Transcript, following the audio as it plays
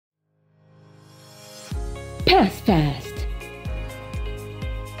Pass Fast.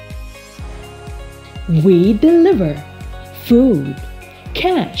 We deliver food,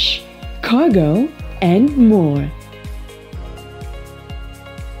 cash, cargo, and more.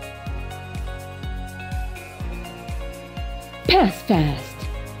 Pass Fast.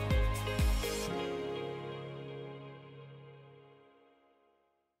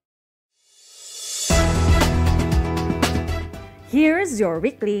 Here's your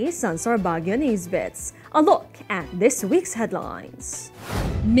weekly SunStar Baguio Newsbits. A look at this week's headlines.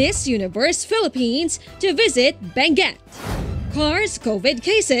 Miss Universe Philippines to visit Benguet. Cars COVID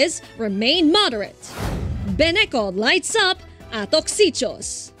cases remain moderate. Beneco lights up Atok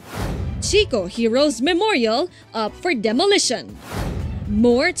Sichos. Chico Heroes Memorial up for demolition.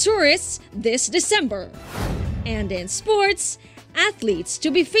 More tourists this December. And in sports, athletes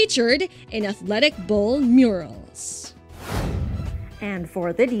to be featured in Athletic Bowl murals. And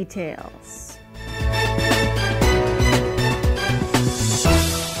for the details.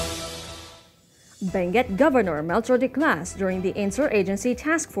 Benguet Governor Melchor Diclas, during the Interagency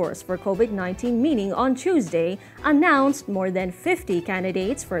Task Force for COVID-19 meeting on Tuesday, announced more than 50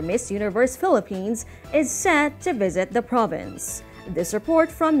 candidates for Miss Universe Philippines is set to visit the province. This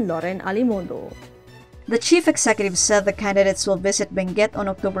report from Loren Alimundo. The chief executive said the candidates will visit Benguet on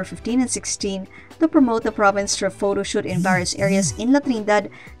October 15 and 16 to promote the province through a photo shoot in various areas in La Trinidad,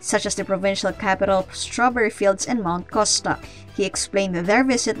 such as the provincial capital, Strawberry Fields, and Mount Costa. He explained that their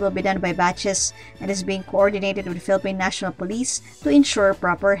visit will be done by batches and is being coordinated with the Philippine National Police to ensure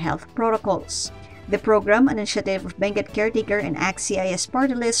proper health protocols. The program, an initiative of Benguet caretaker and ACT-CIS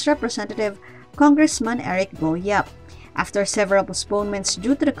party list representative Congressman Eric Go Yap. After several postponements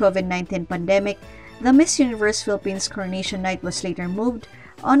due to the COVID-19 pandemic, the Miss Universe Philippines Coronation Night was later moved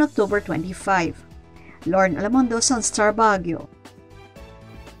on October 25. Lauren Alamondo, SunStar Baguio.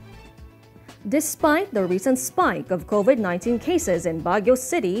 Despite the recent spike of COVID-19 cases in Baguio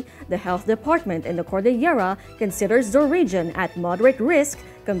City, the Health Department in the Cordillera considers the region at moderate risk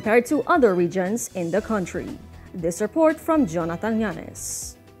compared to other regions in the country. This report from Jonathan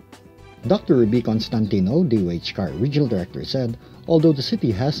Yanes. Dr. Ruby Constantino, DOH-CAR Regional Director, said although the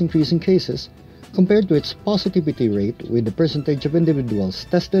city has increasing cases, compared to its positivity rate with the percentage of individuals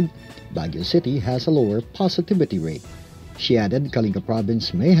tested, Baguio City has a lower positivity rate. She added Kalinga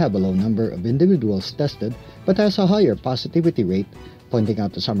Province may have a low number of individuals tested but has a higher positivity rate, pointing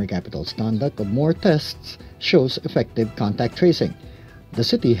out the summer capital's conduct of more tests shows effective contact tracing. The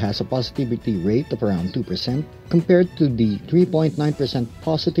city has a positivity rate of around 2% compared to the 3.9%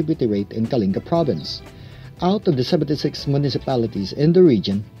 positivity rate in Kalinga Province. Out of the 76 municipalities in the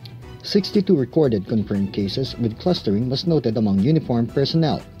region, 62 recorded confirmed cases with clustering was noted among uniformed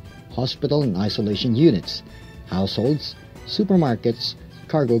personnel, hospital and isolation units, households, supermarkets,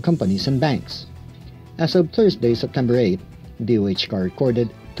 cargo companies, and banks. As of Thursday, September 8, DOH-CAR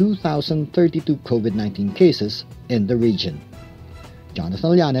recorded 2,032 COVID-19 cases in the region.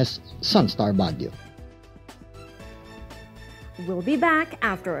 Jonathan Llanes, SunStar Baguio. We'll be back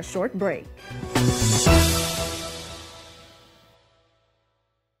after a short break.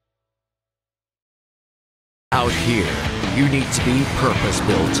 Out here, you need to be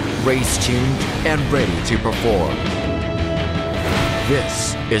purpose-built, race-tuned, and ready to perform.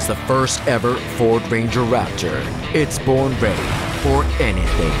 This is the first ever Ford Ranger Raptor. It's born ready for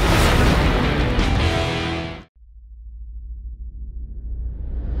anything.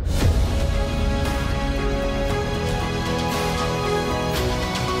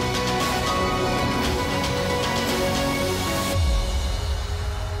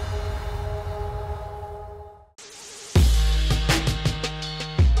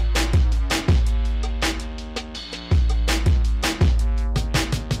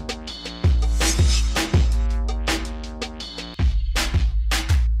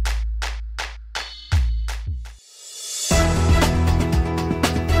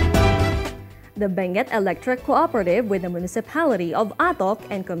 The Benguet Electric Cooperative with the municipality of Atok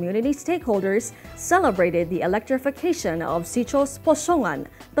and community stakeholders celebrated the electrification of Sichos Posyongan,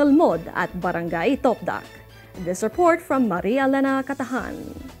 Talmod at Barangay Topdak. This report from Maria Elena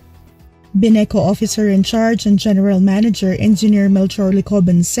Katahan. Beneco officer in charge and general manager Engineer Melchor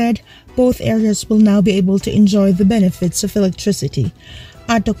Diclas said both areas will now be able to enjoy the benefits of electricity.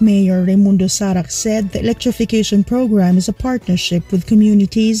 Atok Mayor Raimundo Sarak said the electrification program is a partnership with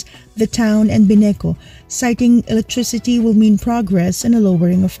communities, the town, and Beneco, citing electricity will mean progress and a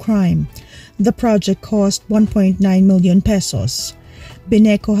lowering of crime. The project cost 1.9 million pesos.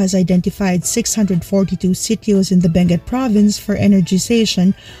 Beneco has identified 642 sitios in the Benguet province for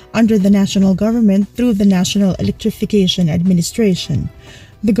energization under the national government through the National Electrification Administration.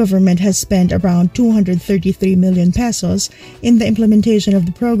 The government has spent around 233 million pesos in the implementation of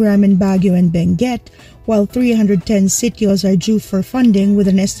the program in Baguio and Benguet, while 310 sitios are due for funding with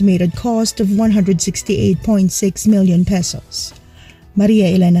an estimated cost of 168.6 million pesos. Maria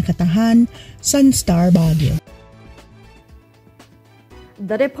Elena Catahan, SunStar Baguio.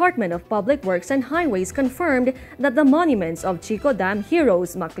 The Department of Public Works and Highways confirmed that the monuments of Chico Dam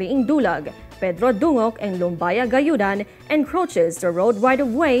heroes Macliing Dulag, Pedro Dungok, and Lumbaya Gayudan encroaches the road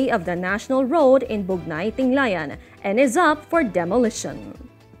right-of-way of the National Road in Bugnay, Tinglayan and is up for demolition.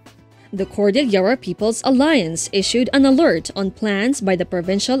 The Cordillera People's Alliance issued an alert on plans by the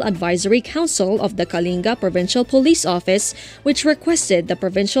Provincial Advisory Council of the Kalinga Provincial Police Office, which requested the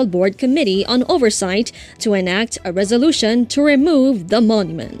Provincial Board Committee on Oversight to enact a resolution to remove the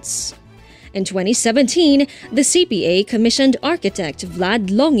monuments. In 2017, the CPA commissioned architect Vlad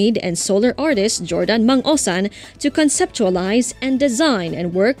Longid and solar artist Jordan Mangosan to conceptualize and design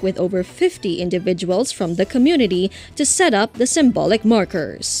and work with over 50 individuals from the community to set up the symbolic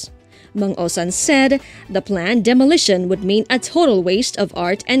markers. Mangosan said the planned demolition would mean a total waste of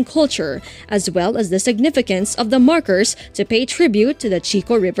art and culture, as well as the significance of the markers to pay tribute to the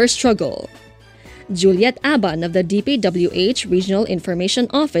Chico River struggle. Juliet Aban of the DPWH Regional Information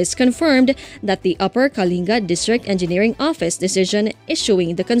Office confirmed that the Upper Kalinga District Engineering Office decision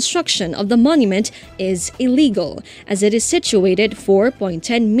issuing the construction of the monument is illegal, as it is situated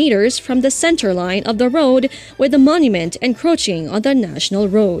 4.10 meters from the center line of the road, with the monument encroaching on the national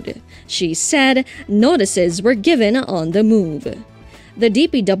road. She said notices were given on the move. The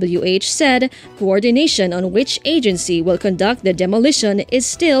DPWH said coordination on which agency will conduct the demolition is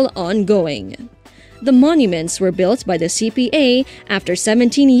still ongoing. The monuments were built by the CPA after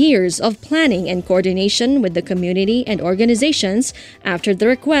 17 years of planning and coordination with the community and organizations after the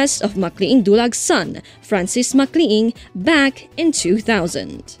request of Macliing Dulag's son, Francis Macliing, back in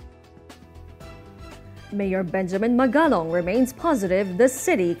 2000. Mayor Benjamin Magalong remains positive the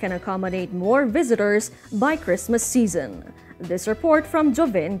city can accommodate more visitors by Christmas season. This report from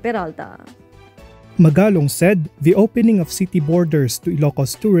Joven Peralta. Magalong said the opening of city borders to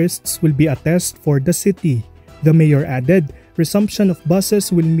Ilocos tourists will be a test for the city. The mayor added, resumption of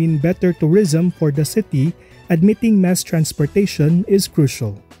buses will mean better tourism for the city, admitting mass transportation is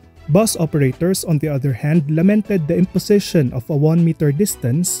crucial. Bus operators, on the other hand, lamented the imposition of a 1-meter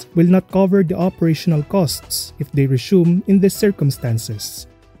distance will not cover the operational costs if they resume in these circumstances.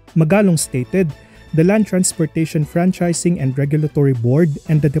 Magalong stated, the Land Transportation Franchising and Regulatory Board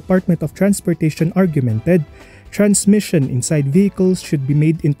and the Department of Transportation argumented transmission inside vehicles should be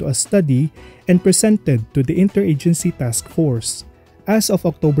made into a study and presented to the Interagency Task Force. As of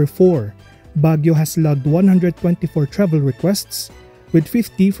October 4, Baguio has logged 124 travel requests, with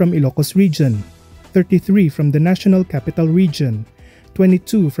 50 from Ilocos Region, 33 from the National Capital Region,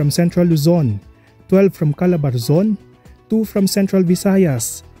 22 from Central Luzon, 12 from Calabarzon, 2 from Central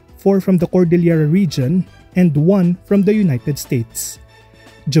Visayas, 4 from the Cordillera region, and 1 from the United States.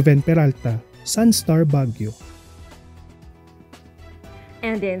 Joven Peralta, SunStar Baguio.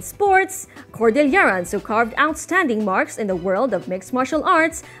 And in sports, Cordillerans who carved outstanding marks in the world of mixed martial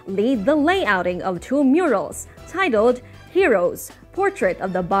arts lead the layouting of 2 murals titled Heroes, Portrait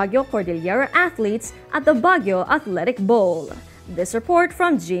of the Baguio Cordillera Athletes at the Baguio Athletic Bowl. This report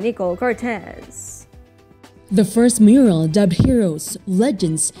from G. Nicole Cortez. The first mural, dubbed Heroes,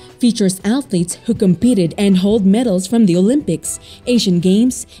 Legends, features athletes who competed and hold medals from the Olympics, Asian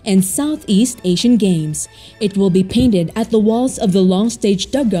Games, and Southeast Asian Games. It will be painted at the walls of the long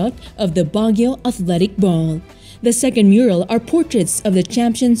stage dugout of the Baguio Athletic Bowl. The second mural are portraits of the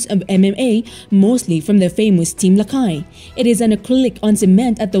champions of MMA, mostly from the famous Team Lakay. It is an acrylic on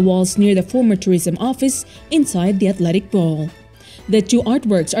cement at the walls near the former tourism office inside the Athletic Bowl. The 2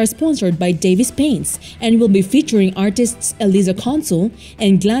 artworks are sponsored by Davis Paints and will be featuring artists Eliza Consul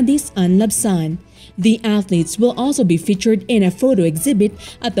and Gladys Ann Labsan. The athletes will also be featured in a photo exhibit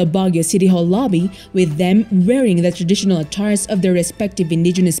at the Baguio City Hall lobby, with them wearing the traditional attires of their respective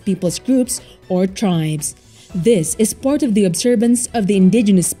indigenous peoples groups or tribes. This is part of the observance of the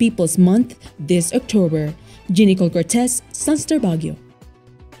Indigenous Peoples Month this October. G. Nicole Cortez, SunStar Baguio.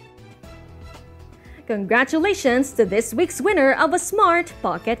 Congratulations to this week's winner of a smart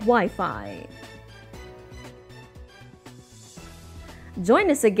pocket Wi-Fi.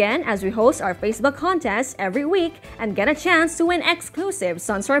 Join us again as we host our Facebook contest every week and get a chance to win exclusive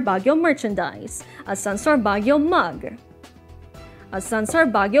SunStar Baguio merchandise, a SunStar Baguio mug, a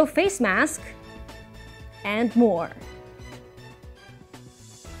SunStar Baguio face mask, and more.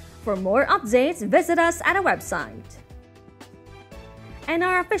 For more updates, visit us at our website and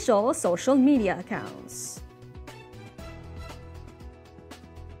our official social media accounts.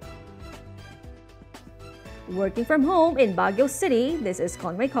 Working from home in Baguio City, this is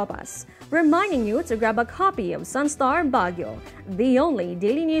Conway Copas, reminding you to grab a copy of SunStar Baguio, the only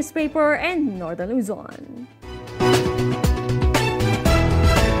daily newspaper in Northern Luzon.